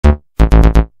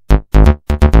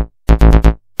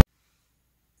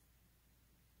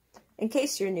in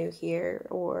case you're new here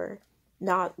or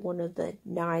not one of the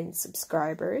 9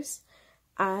 subscribers,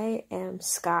 I am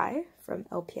Sky from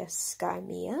LPS Sky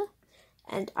Mia,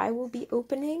 and I will be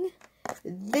opening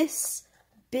this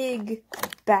big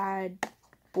bad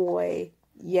boy.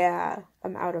 Yeah,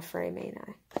 I'm out of frame, ain't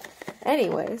I?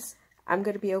 Anyways, I'm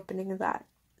going to be opening that.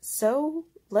 So,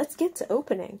 let's get to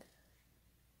opening.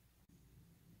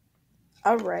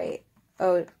 Alright.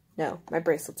 Oh, no, my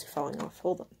bracelets are falling off.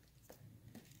 Hold on.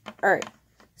 Alright.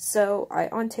 So, I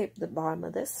untaped the bottom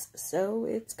of this, so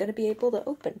it's going to be able to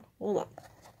open. Hold on.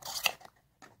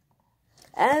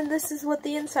 And this is what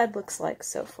the inside looks like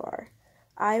so far.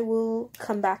 I will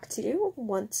come back to you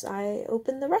once I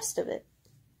open the rest of it.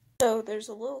 So, there's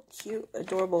a little cute,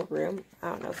 adorable room. I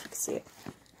don't know if you can see it.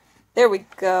 There we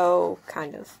go,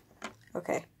 kind of.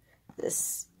 Okay,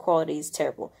 this quality is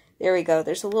terrible. There we go,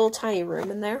 there's a little tiny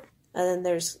room in there, and then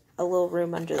there's a little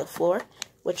room under the floor,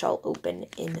 which I'll open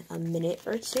in a minute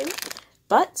or two.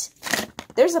 But,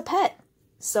 there's a pet,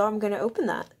 so I'm gonna open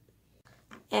that.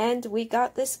 And we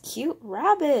got this cute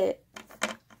rabbit.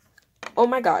 Oh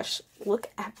my gosh, look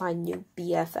at my new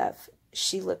BFF.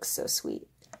 She looks so sweet.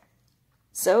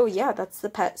 So yeah, that's the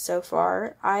pet so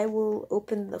far. I will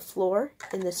open the floor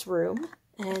in this room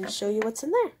and show you what's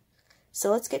in there.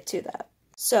 So let's get to that.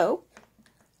 So,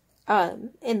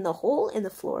 in the hole in the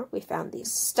floor, we found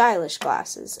these stylish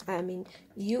glasses. I mean,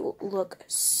 you look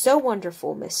so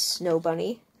wonderful, Miss Snow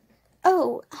Bunny.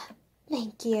 Oh,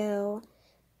 thank you.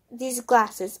 These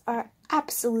glasses are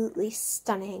absolutely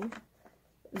stunning.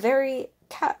 Very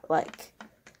cat-like.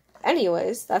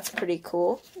 Anyways, that's pretty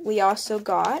cool. We also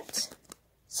got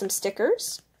some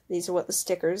stickers. These are what the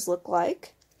stickers look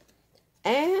like.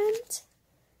 And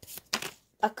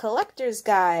a collector's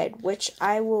guide, which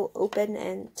I will open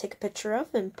and take a picture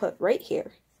of and put right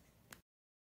here.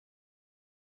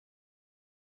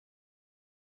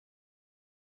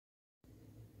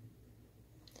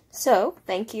 So,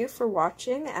 thank you for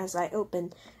watching as I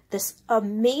open this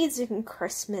amazing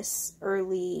Christmas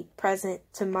early present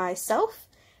to myself.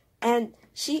 And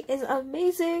she is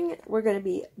amazing. We're going to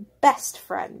be best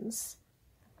friends.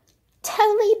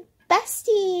 Totally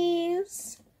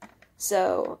besties.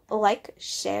 So, like,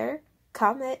 share,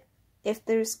 comment if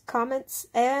there's comments,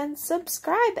 and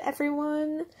subscribe,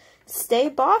 everyone. Stay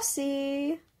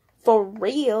bossy. For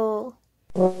real.